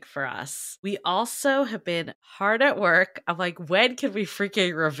definitely big for us. We also have been hard at work. I'm like, when can we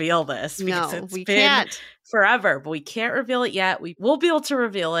freaking reveal this? Because it's been can't. forever, but we can't reveal it yet. We will be able to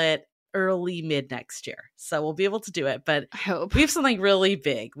reveal it early mid next year. So we'll be able to do it. But I hope. we have something really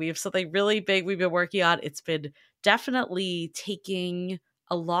big. We've been working on. It's been definitely taking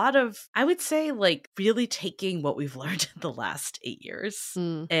a lot of, I would say, like really taking what we've learned in the last 8 years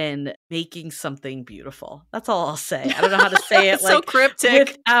and making something beautiful. That's all I'll say. I don't know how to say it so like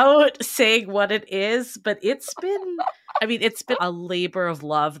cryptic without saying what it is, but it's been a labor of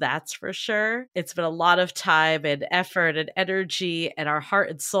love, that's for sure. It's been a lot of time and effort and energy, and our heart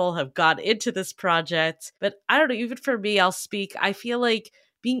and soul have gone into this project. But I don't know, even for me, I'll speak. I feel like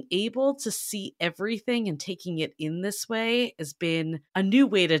being able to see everything and taking it in this way has been a new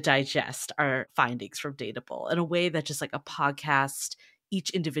way to digest our findings from Dateable, in a way that just like a podcast,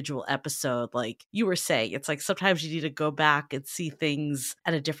 each individual episode, like you were saying, it's like sometimes you need to go back and see things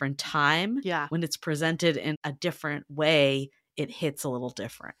at a different time. Yeah. When it's presented in a different way, it hits a little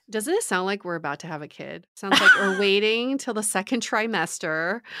different. Doesn't it sound like we're about to have a kid? Sounds like we're waiting till the second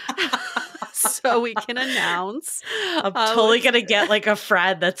trimester so we can announce. I'm totally going to get like a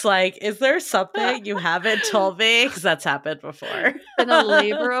friend that's like, is there something you haven't told me? Because that's happened before. Been a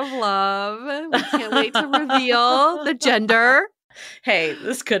labor of love. We can't wait to reveal the gender. Hey,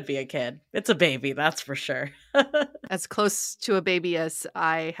 this could be a kid. It's a baby, that's for sure. As close to a baby as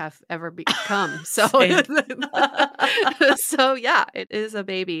I have ever become. So, so yeah, it is a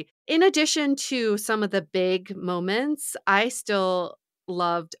baby. In addition to some of the big moments, I still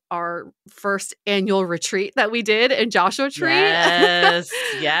loved our first annual retreat that we did in Joshua Tree. Yes.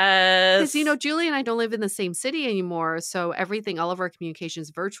 Yes. Because, Julie and I don't live in the same city anymore. So everything, all of our communication is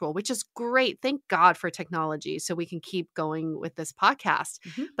virtual, which is great. Thank God for technology so we can keep going with this podcast.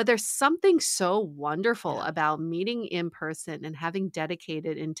 Mhm. But there's something so wonderful Yeah. about meeting in person and having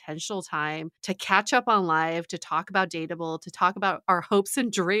dedicated intentional time to catch up on life, to talk about Dateable, to talk about our hopes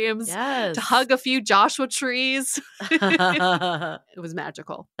and dreams, Yes. to hug a few Joshua trees. It was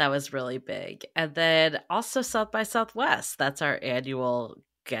magical. That was really big. And then also South by Southwest. That's our annual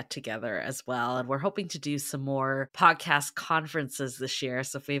get together as well. And we're hoping to do some more podcast conferences this year.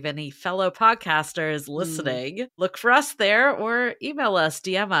 So if we have any fellow podcasters listening, look for us there or email us,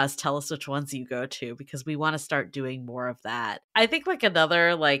 DM us, tell us which ones you go to, because we want to start doing more of that. I think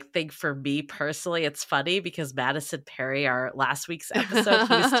another thing for me personally, it's funny because Madison Perry, our last week's episode,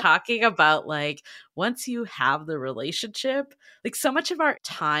 he was talking about once you have the relationship, so much of our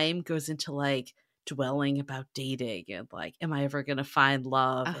time goes into dwelling about dating and am I ever going to find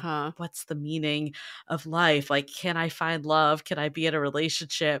love? And what's the meaning of life? Can I find love? Can I be in a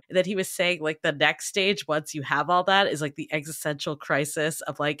relationship? And then he was saying the next stage, once you have all that, is the existential crisis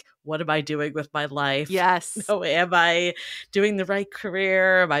of what am I doing with my life? Yes. Am I doing the right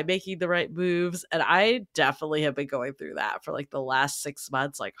career? Am I making the right moves? And I definitely have been going through that for the last 6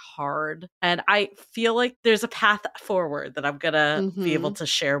 months, hard. And I feel there's a path forward that I'm going to be able to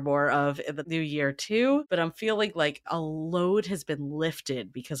share more of in the new year too. But I'm feeling a load has been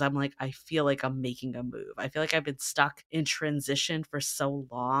lifted because I feel I'm making a move. I feel I've been stuck in transition for so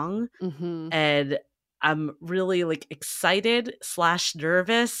long. And I'm really excited /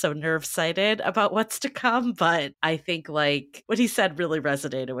 nervous, so nerve-sighted about what's to come. But I think what he said really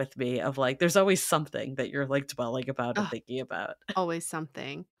resonated with me of there's always something that you're dwelling about and thinking about. Always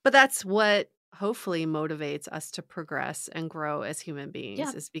something. But that's what hopefully motivates us to progress and grow as human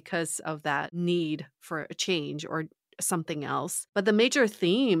beings, is because of that need for a change or something else. But the major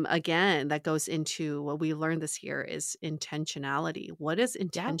theme, again, that goes into what we learned this year is intentionality. What does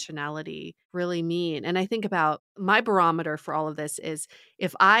intentionality really mean? And I think about my barometer for all of this is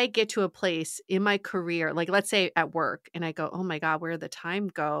if I get to a place in my career, let's say at work, and I go, oh my God, where did the time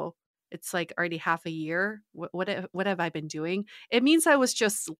go? It's already half a year. What have I been doing? It means I was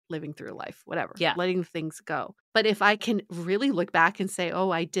just living through life, whatever, letting things go. But if I can really look back and say,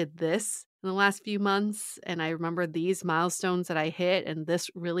 oh, I did this in the last few months, and I remember these milestones that I hit, and this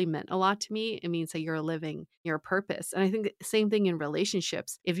really meant a lot to me, it means that you're living your purpose. And I think the same thing in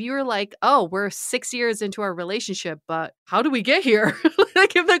relationships. If you're oh, we're 6 years into our relationship, but how do we get here?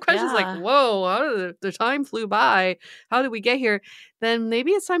 If that question's whoa, how did the time flew by? How did we get here? Then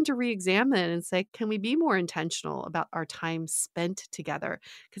maybe it's time to re-examine and say, can we be more intentional about our time spent together?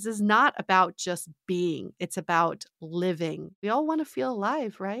 Because it's not about just being, it's about living. We all want to feel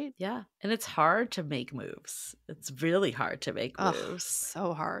alive, right? Yeah. And it's hard to make moves. It's really hard to make moves.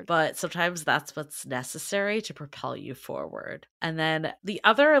 So hard. But sometimes that's what's necessary to propel you forward. And then the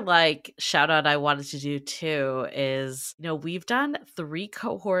other shout out I wanted to do too is, we've done 3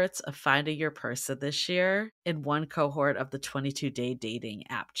 cohorts of Finding Your Person this year and 1 cohort of the 22-day dating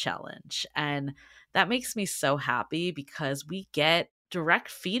app challenge. And that makes me so happy because we get direct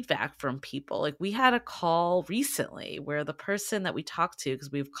feedback from people. We had a call recently where the person that we talked to,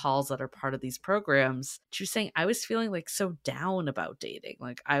 because we have calls that are part of these programs, she was saying, I was feeling so down about dating.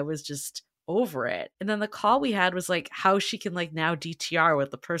 I was just over it. And then the call we had was how she can now DTR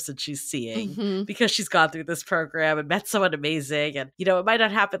with the person she's seeing because she's gone through this program and met someone amazing. And, it might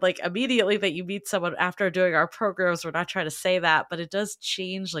not happen immediately that you meet someone after doing our programs. We're not trying to say that, but it does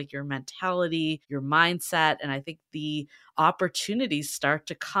change your mentality, your mindset. And I think the opportunities start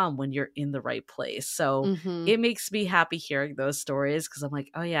to come when you're in the right place. So it makes me happy hearing those stories because I'm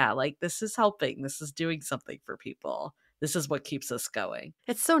oh yeah, this is helping. This is doing something for people. This is what keeps us going.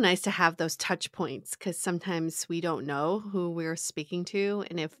 It's so nice to have those touch points because sometimes we don't know who we're speaking to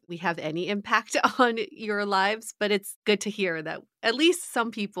and if we have any impact on your lives. But it's good to hear that at least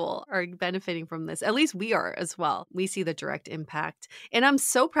some people are benefiting from this. At least we are as well. We see the direct impact. And I'm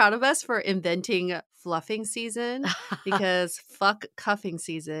so proud of us for inventing fluffing season because fuck cuffing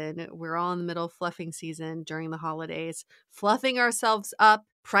season. We're all in the middle of fluffing season during the holidays, fluffing ourselves up,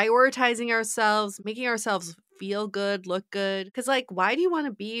 prioritizing ourselves, making ourselves feel good, look good. Because why do you want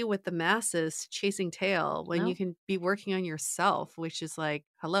to be with the masses chasing tail when you can be working on yourself, which is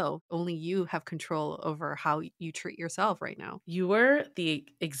hello, only you have control over how you treat yourself right now. You were the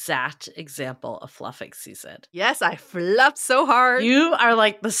exact example of fluffing season. Yes, I fluffed so hard. You are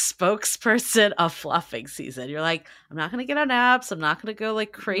like the spokesperson of fluffing season. You're like, I'm not going to get on apps. I'm not going to go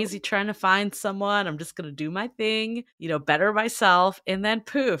like crazy trying to find someone. I'm just going to do my thing, better myself. And then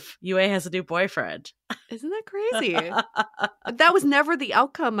poof, UA has a new boyfriend. Isn't that crazy? But that was never the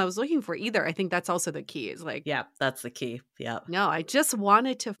outcome I was looking for either. I think that's also the key is like, yeah, that's the key. Yeah. No, I just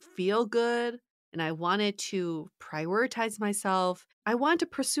wanted to feel good and I wanted to prioritize myself. I wanted to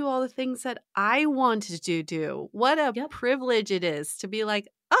pursue all the things that I wanted to do. What a privilege it is to be like,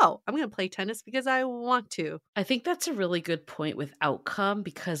 oh, I'm going to play tennis because I want to. I think that's a really good point with outcome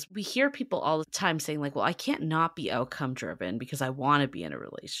because we hear people all the time saying like, well, I can't not be outcome driven because I want to be in a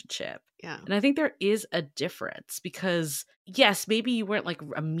relationship. Yeah. And I think there is a difference because yes, maybe you weren't like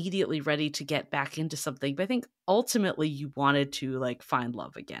immediately ready to get back into something, but I think ultimately you wanted to like find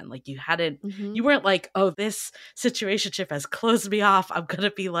love again. Like you hadn't, you weren't like, oh, this situationship has closed me off. I'm going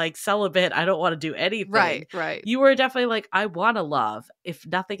to be like celibate. I don't want to do anything. Right. You were definitely like, I want to love. If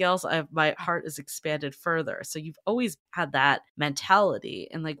nothing else, my heart is expanded further. So you've always had that mentality.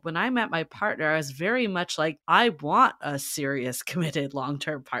 And like when I met my partner, I was very much like, I want a serious, committed,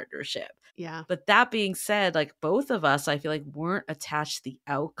 long-term partnership. Yeah. But that being said, like both of us, I feel like weren't attached to the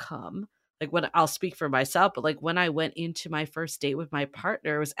outcome. Like when I'll speak for myself, but like when I went into my first date with my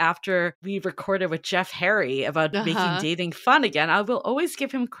partner, it was after we recorded with Jeff Harry about making dating fun again. I will always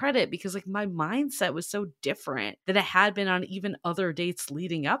give him credit because like my mindset was so different than it had been on even other dates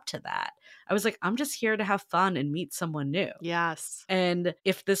leading up to that. I was like, I'm just here to have fun and meet someone new. Yes. And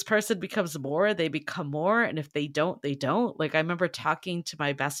if this person becomes more, they become more. And if they don't, they don't. Like I remember talking to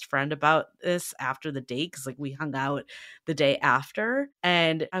my best friend about this after the date because like we hung out the day after.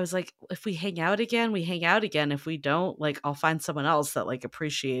 And I was like, if we hang out again, we hang out again. If we don't, like I'll find someone else that like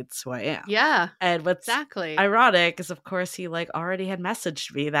appreciates who I am. Yeah. And what's exactly ironic is of course he like already had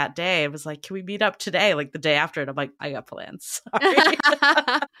messaged me that day. It was like, can we meet up today? Like the day after. And I'm like, I got plans.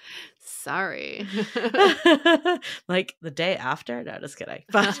 Sorry. Like the day after? No, just kidding.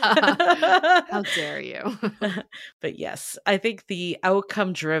 But how dare you? But yes, I think the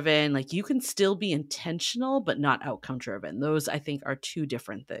outcome driven, like you can still be intentional, but not outcome driven. Those I think are two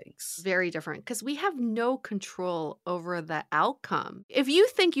different things. Very different because we have no control over the outcome. If you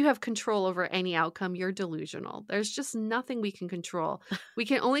think you have control over any outcome, you're delusional. There's just nothing we can control. We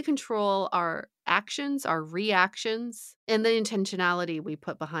can only control our actions, our reactions, and the intentionality we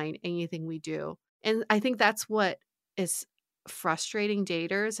put behind anything we do. And I think that's what is frustrating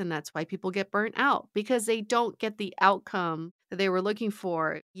daters, and that's why people get burnt out because they don't get the outcome that they were looking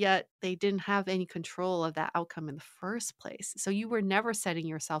for, yet they didn't have any control of that outcome in the first place. So you were never setting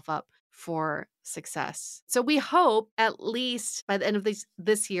yourself up for success. So we hope at least by the end of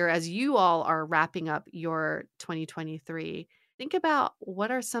this year, as you all are wrapping up your 2023, think about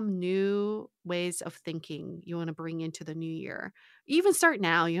what are some new ways of thinking you want to bring into the new year. Even start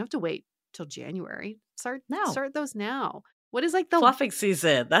now. You don't have to wait till January. Start those now. What is like the fluffing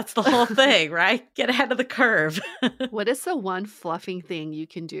season? That's the whole thing, right? Get ahead of the curve. What is the one fluffing thing you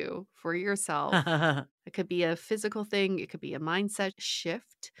can do for yourself? It could be a physical thing. It could be a mindset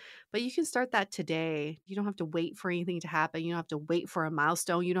shift, but you can start that today. You don't have to wait for anything to happen. You don't have to wait for a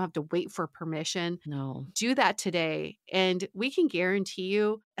milestone. You don't have to wait for permission. No. Do that today. And we can guarantee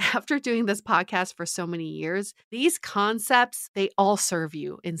you, after doing this podcast for so many years, these concepts, they all serve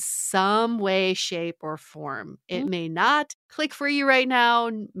you in some way, shape, or form. It may not click for you right now.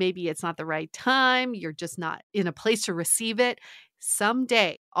 Maybe it's not the right time. You're just not in a place to receive it.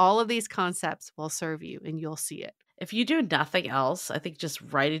 Someday, all of these concepts will serve you and you'll see it. If you do nothing else, I think just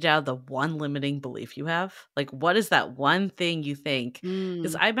writing down the one limiting belief you have. Like, what is that one thing you think?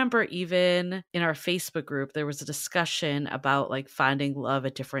 Because I remember even in our Facebook group, there was a discussion about like finding love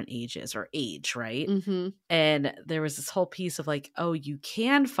at different ages or age, right? Mm-hmm. And there was this whole piece of like, oh, you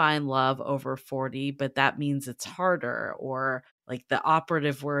can find love over 40, but that means it's harder, or like the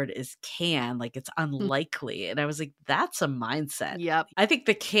operative word is can, like it's unlikely. And I was like, that's a mindset. Yep. I think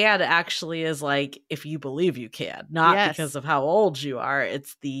the can actually is like, if you believe you can, not because of how old you are.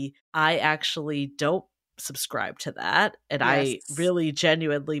 It's the, I actually don't subscribe to that. And I really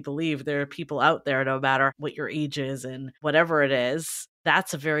genuinely believe there are people out there, no matter what your age is and whatever it is,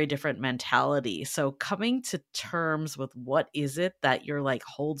 that's a very different mentality. So coming to terms with what is it that you're like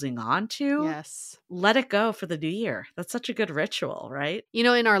holding on to, let it go for the new year. That's such a good ritual, right? You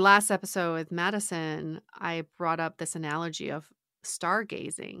know, in our last episode with Madison, I brought up this analogy of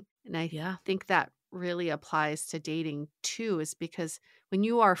stargazing. And I think that really applies to dating too, is because when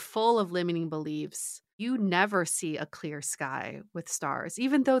you are full of limiting beliefs, You never see a clear sky with stars,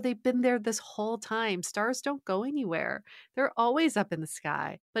 even though they've been there this whole time. Stars don't go anywhere. They're always up in the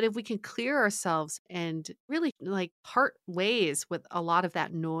sky. But if we can clear ourselves and really like part ways with a lot of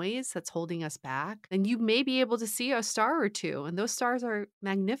that noise that's holding us back, then you may be able to see a star or two. And those stars are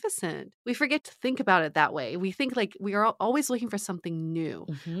magnificent. We forget to think about it that way. We think like we are always looking for something new,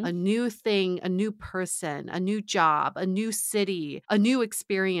 a new thing, a new person, a new job, a new city, a new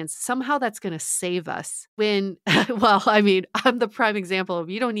experience. Somehow that's going to save us when, well, I mean, I'm the prime example of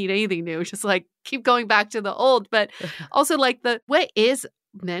you don't need anything new. Just like keep going back to the old, but also like what is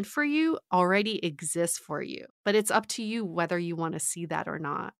meant for you already exists for you, but it's up to you whether you want to see that or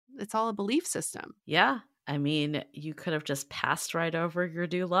not. It's all a belief system. Yeah. I mean, you could have just passed right over your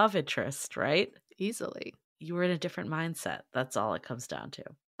new love interest, right? Easily. You were in a different mindset. That's all it comes down to.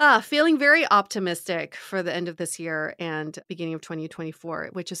 Feeling very optimistic for the end of this year and beginning of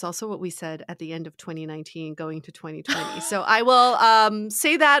 2024, which is also what we said at the end of 2019 going to 2020. So I will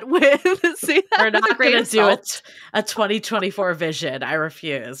say that with We're not going to do a 2024 vision. I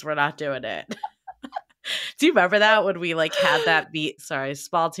refuse. We're not doing it. Do you remember that when we like had that sorry,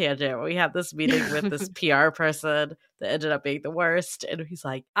 small tangent. We had this meeting with this PR person that ended up being the worst. And he's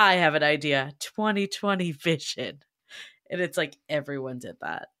like, I have an idea, 2020 vision. And it's like everyone did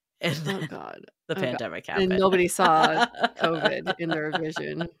that. And oh God, the pandemic happened. And nobody saw COVID in their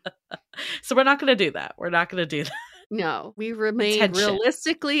vision. So we're not going to do that. We're not going to do that. No, we remain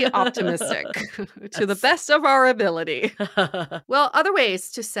realistically optimistic to the best of our ability. Well, other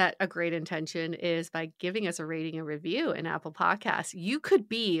ways to set a great intention is by giving us a rating and review in Apple Podcasts. You could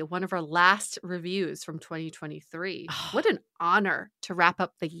be one of our last reviews from 2023. What an honor to wrap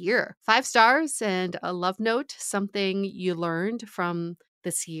up the year. 5 stars and a love note, something you learned from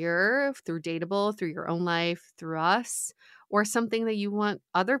this year through Dateable, through your own life, through us, or something that you want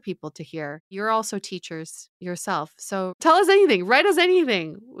other people to hear. You're also teachers yourself. So tell us anything, write us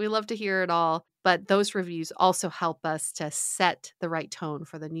anything. We love to hear it all. But those reviews also help us to set the right tone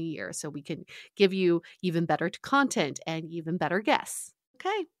for the new year so we can give you even better content and even better guests.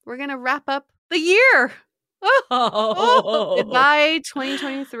 Okay, we're going to wrap up the year. Goodbye,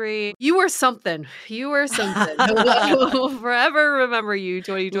 2023. You were something. You were something. We'll forever remember you,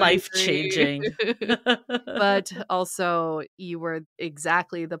 2023. Life-changing. But also, you were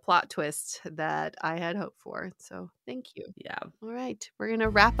exactly the plot twist that I had hoped for. So thank you. Yeah. All right. We're going to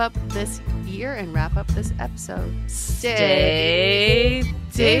wrap up this year and wrap up this episode. Stay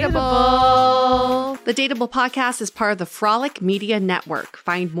Dateable. The Dateable podcast is part of the Frolic Media Network.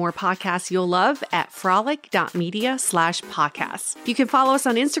 Find more podcasts you'll love at frolic.media/podcasts. You can follow us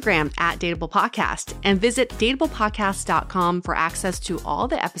on Instagram at Dateable Podcast and visit dateablepodcast.com for access to all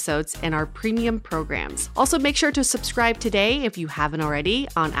the episodes and our premium programs. Also, make sure to subscribe today if you haven't already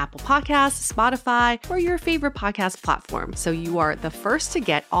on Apple Podcasts, Spotify, or your favorite podcast platform so you are the first to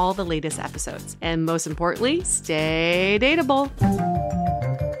get all the latest episodes. And most importantly, stay dateable.